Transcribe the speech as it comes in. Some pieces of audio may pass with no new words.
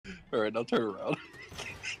Alright, now turn around.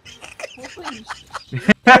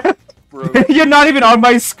 Bro. You're not even on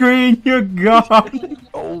my screen. You're gone.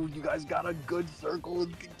 Oh, you guys got a good circle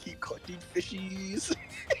and can keep collecting fishies.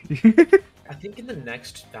 I think in the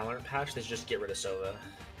next Valorant patch, they should just get rid of Sova.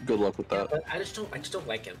 Good luck with that. But I just don't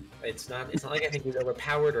like him. It's not like I think he's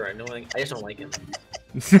overpowered or annoying. I just don't like him.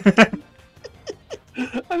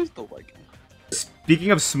 I just don't like him.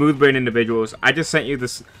 Speaking of smooth brain individuals, I just sent you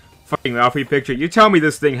this fucking Ralphie picture. You tell me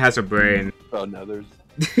this thing has a brain. Oh no, there's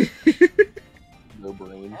no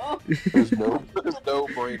brain. There's no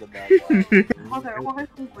brain in that one. Father, why is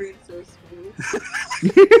the brain so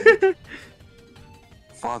smooth?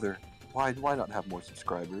 Father, why not have more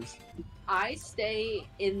subscribers? I stay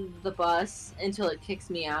in the bus until it kicks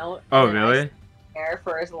me out. Oh, and really? I stay there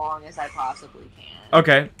for as long as I possibly can.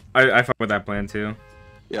 Okay, I fuck with that plan too.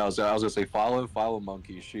 Yeah, I was gonna say follow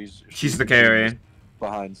Monkey. She's the carry.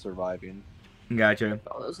 Behind surviving. Gotcha.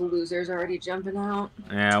 All those losers already jumping out.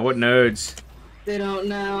 Yeah, what nerds? They don't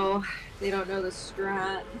know. They don't know the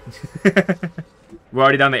strat. We're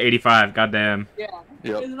already down to 85. Goddamn. Yeah.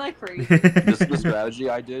 Yep. Isn't that crazy? This is the strategy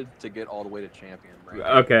I did to get all the way to champion. Right?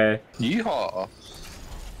 Okay. Yeehaw.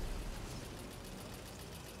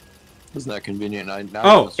 Isn't that convenient?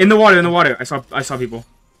 Oh, in the water. I saw people.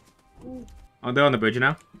 Oh, they're on the bridge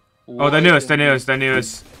now. Oh, they're nearest.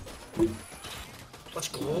 Let's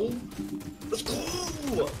go. Let's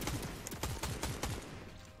go.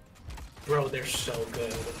 Bro, they're so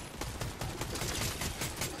good.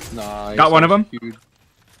 Nice. Got one of them. Huge.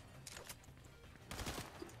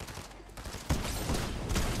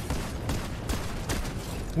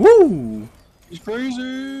 Woo! He's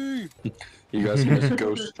crazy. You guys can just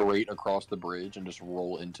go straight across the bridge and just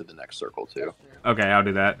roll into the next circle too. Okay, I'll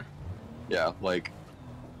do that. Yeah, like,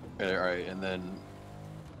 alright, and then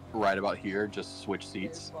right about here, just switch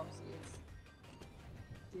seats.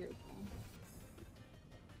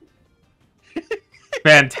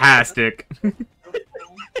 Fantastic.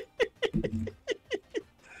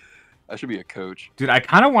 I should be a coach. Dude, I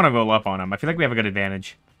kind of want to roll up on him. I feel like we have a good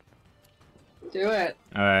advantage. Do it.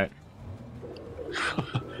 Alright.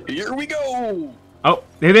 Here we go! Oh,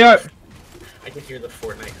 there they are. I can hear the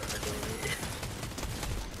Fortnite coming.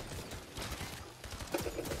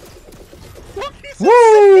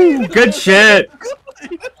 Woo! Good shit.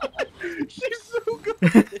 She's so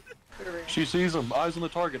good. She sees him. Eyes on the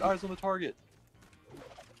target. Eyes on the target.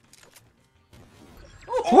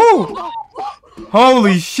 Woo!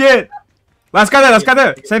 Holy shit! Last guy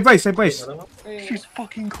there. Same place. She's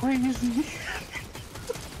fucking crazy.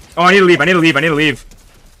 Oh, I need to leave.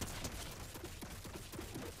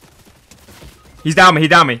 He's down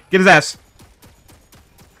me. Get his ass.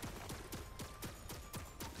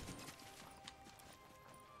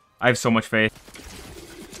 I have so much faith.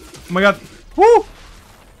 Oh my god. Woo!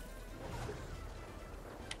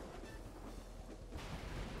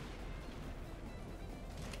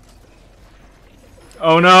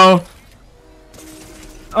 Oh no.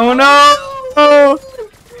 Oh no! Oh!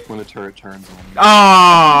 When the turret turns on.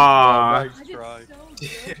 Ah! Nice try.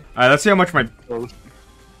 Alright, let's see how much my...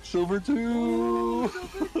 Silver 2!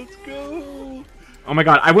 Let's go! Oh my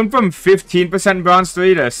god, I went from 15% bronze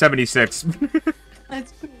 3 to 76.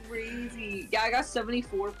 That's crazy. Yeah, I got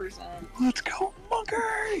 74%. Let's go,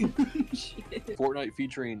 Monkey! Fortnite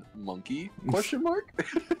featuring Monkey? Question mark?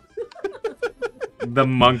 The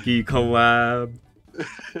monkey collab.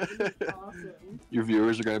 Awesome. Your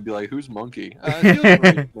viewers are gonna be like, "Who's Monkey?" She doesn't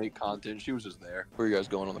really make content. She was just there. Where are you guys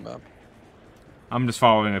going on the map? I'm just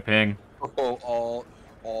following a ping. Oh,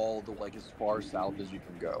 all the like as far south as you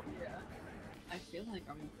can go. Yeah. I feel like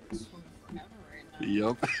I'm swimming forever right now.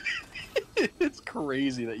 Yep. It's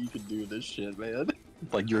crazy that you can do this shit, man.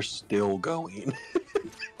 Like you're still going.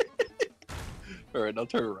 All right, now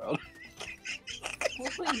turn around.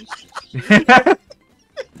 Holy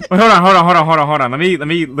Wait, hold on. Let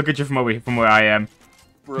me look at you from where I am.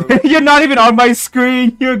 Bro, You're not even on my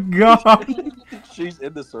screen. You're gone. she's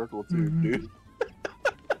in the circle too, dude.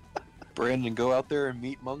 Brandon, go out there and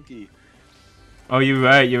meet Monkey. Oh, you're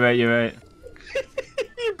right. You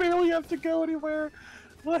barely have to go anywhere.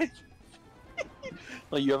 Like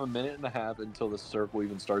you have a minute and a half until the circle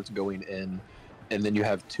even starts going in, and then you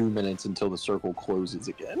have 2 minutes until the circle closes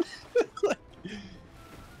again.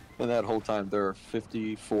 And that whole time, there are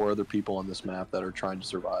 54 other people on this map that are trying to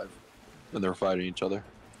survive, and they're fighting each other.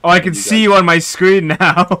 Oh, I can see you on my screen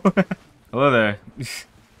now. Hello there.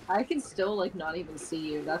 I can still like not even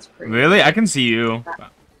see you. That's crazy. Really? I can see you.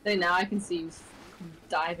 Now I can see you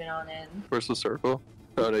diving on in. Where's the circle?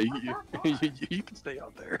 Oh no, you can stay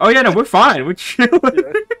out there. Oh yeah, no, we're fine. We're chilling.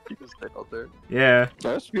 Yeah, you can stay out there. Yeah.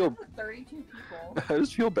 I just feel 32 people. I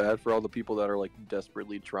just feel bad for all the people that are like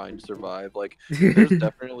desperately trying to survive. Like there's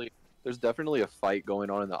definitely a fight going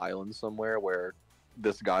on in the island somewhere where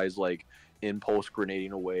this guy's like impulse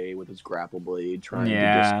grenading away with his grapple blade trying to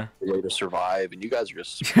just a way to survive, and you guys are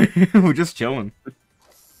just We're just chilling.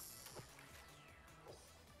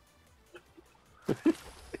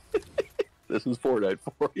 this is Fortnite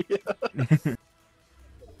for you.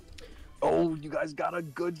 Oh, you guys got a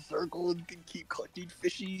good circle and can keep collecting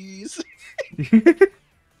fishies.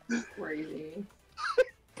 Crazy.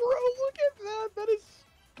 Bro, look at that. That is.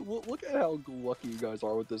 Look at how lucky you guys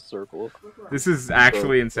are with this circle. This is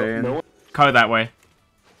actually insane. No one... Car that way.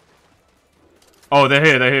 Oh, they're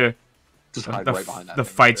here. They're here. Just hide right behind that. The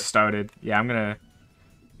fight started. Yeah, I'm gonna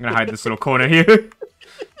hide this little corner here.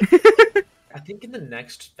 I think in the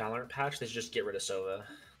next Valorant patch, they should just get rid of Sova.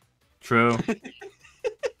 True.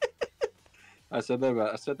 I said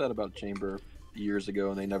that about Chamber years ago,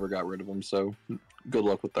 and they never got rid of him. So, good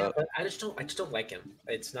luck with that. Yeah, but I just don't like him.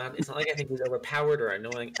 It's not like I think he's overpowered or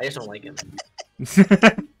annoying. I just don't like him.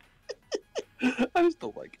 I just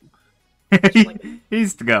don't like him.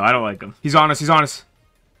 He's to go. I don't like him. He's honest. He's honest.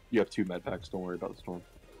 You have 2 med packs. Don't worry about the storm.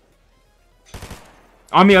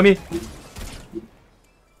 On me. On me.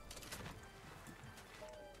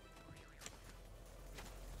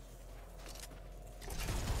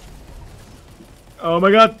 Oh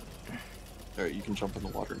my god. Alright, you can jump in the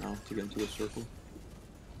water now to get into the circle.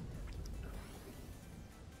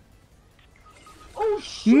 Oh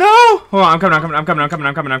shit! No! Hold on, I'm coming.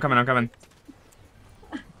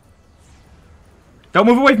 Don't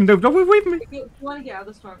move away from me. Don't move away from me. You want to get out of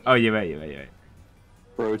the storm? Oh, you're right.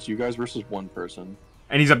 Bro, it's you guys versus one person.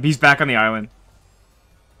 And he's back on the island.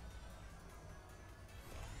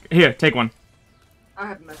 Here, take one. I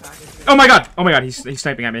have my package. Oh my god, he's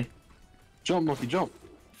sniping at me. Jump, monkey, jump.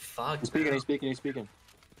 Fuck. He's speaking.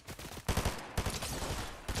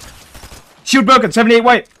 Shield broken, 78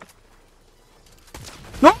 white.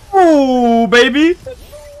 No, baby.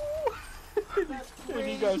 And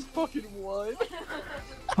you guys fucking won.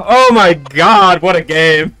 Oh my god, what a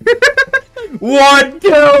game. 1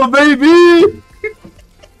 kill, baby.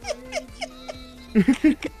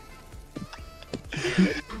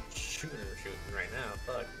 Shooting right now.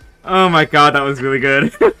 Fuck. Oh my god, that was really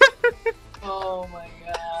good. Oh my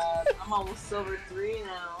god. I'm almost silver 3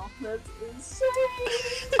 now. That's insane.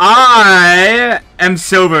 I am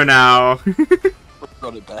silver now.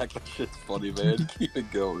 Run it back. That shit's funny, man. Keep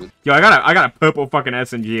it going. Yo, I got a purple fucking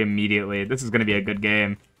SMG immediately. This is gonna be a good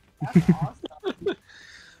game. That's awesome.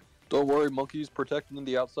 Don't worry, monkey's protecting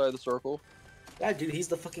the outside of the circle. Yeah, dude, he's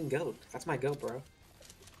the fucking goat. That's my goat, bro.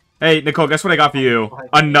 Hey, Nicole, guess what I got for you?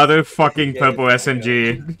 Another fucking purple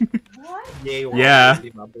SMG. What? Yeah.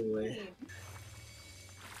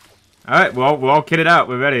 Alright, well, we're all kitted out.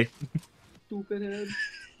 We're ready. Stupid head.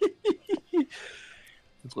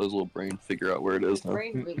 Let's let his little brain figure out where it is now.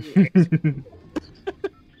 Brain really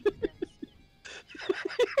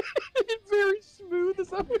It's very smooth, is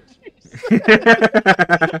that what you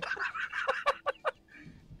said?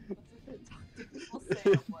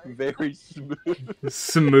 Very smooth.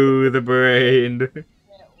 Smooth brained.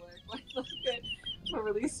 A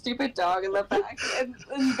really stupid dog in the back, and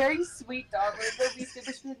very sweet dog. Where they'll be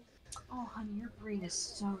super smooth. Oh, honey, your brain is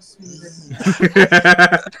so smooth.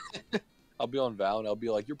 I'll be on Val and I'll be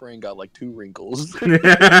like, your brain got like 2 wrinkles.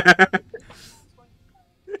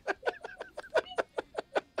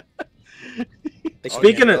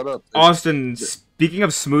 Speaking of Austin, speaking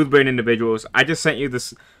of smooth brain individuals, I just sent you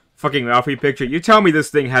this fucking Ralphie picture. You tell me this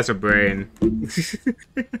thing has a brain. You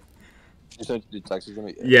sent the text to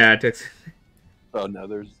me? Yeah, text. Oh no,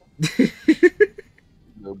 there's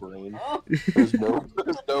no brain. There's no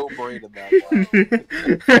brain in that line.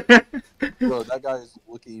 Bro, that guy is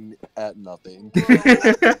looking at nothing. His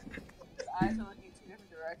eyes are looking in 2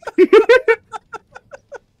 different directions.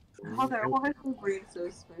 Father, why is my brain so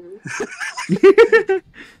smooth?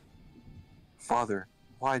 Father,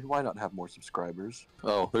 why not have more subscribers?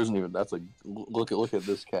 Oh, there's an even. That's like look at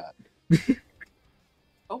this cat.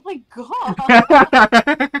 Oh my god!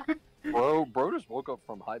 Bro just woke up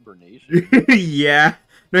from hibernation. Yeah.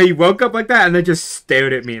 No, he woke up like that and then just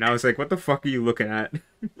stared at me, and I was like, "What the fuck are you looking at?"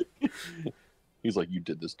 He's like, "You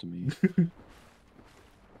did this to me."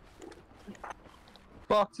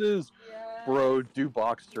 Boxes, Yeah. bro. Do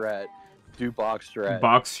box strat. Do box strat.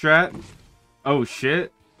 Box strat? Oh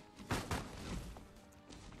shit.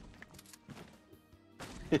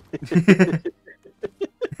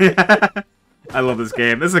 I love this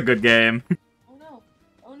game. This is a good game. Oh no!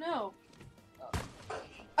 Oh no!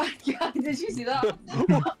 you see that?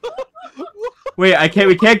 Wait, I can't.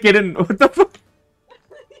 We can't get in. What the fuck?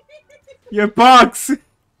 Your box.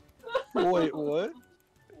 Wait, what?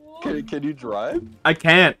 Can you drive? I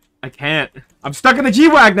can't. I can't. I'm stuck in the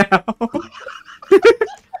G-Wag now.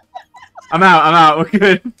 I'm out. We're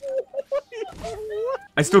good.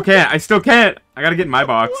 I still can't. I gotta get in my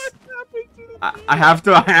box. I have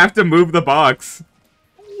to move the box.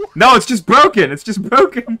 No, it's just broken.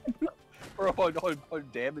 Bro,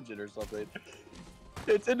 don't damage it or something.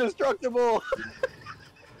 It's indestructible.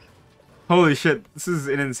 Holy shit, this is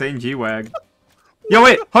an insane G-Wag. Yo,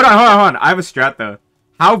 wait, hold on. I have a strat though.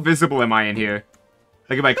 How visible am I in here?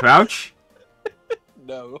 Like if I crouch?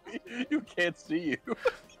 No, you can't see you.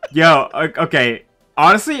 Yo, okay.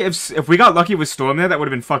 Honestly, if we got lucky with Storm there, that would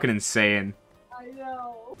have been fucking insane. I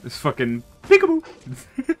know. This fucking peekaboo.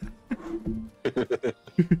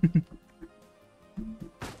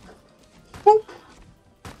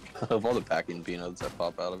 Of all the packing peanuts that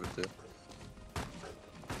pop out of it too.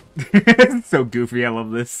 It's so goofy, I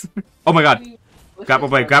love this. Oh my god. Grapple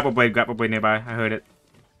blade nearby. I heard it.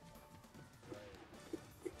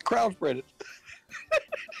 Crowd spread it.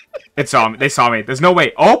 It saw me. They saw me. There's no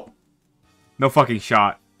way. Oh! No fucking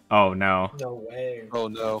shot. Oh no. No way. Oh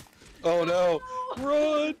no. Oh no.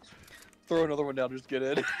 Run! Throw another one down, just get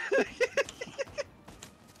in.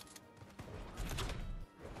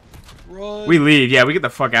 Run! We leave. Yeah, we get the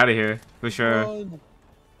fuck out of here. For sure. Run.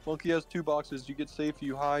 Monkey has 2 boxes. You get safe,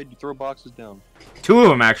 you hide, you throw boxes down. 2 of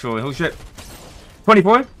them, actually. Holy shit.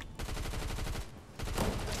 24?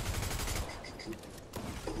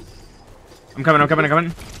 I'm coming.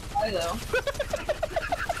 I know.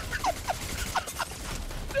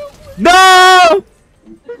 No!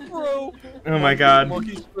 Bro! Oh my god.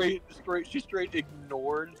 Monkey she straight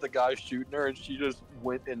ignored the guy shooting her and she just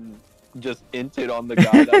went and just inted on the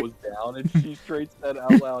guy that was down and she straight said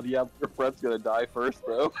out loud, yeah, your friend's gonna die first,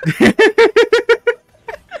 bro.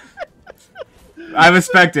 I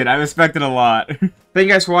respect it a lot. Thank you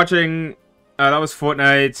guys for watching. That was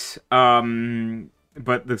Fortnite.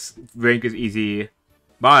 But this rank is easy.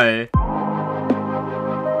 Bye.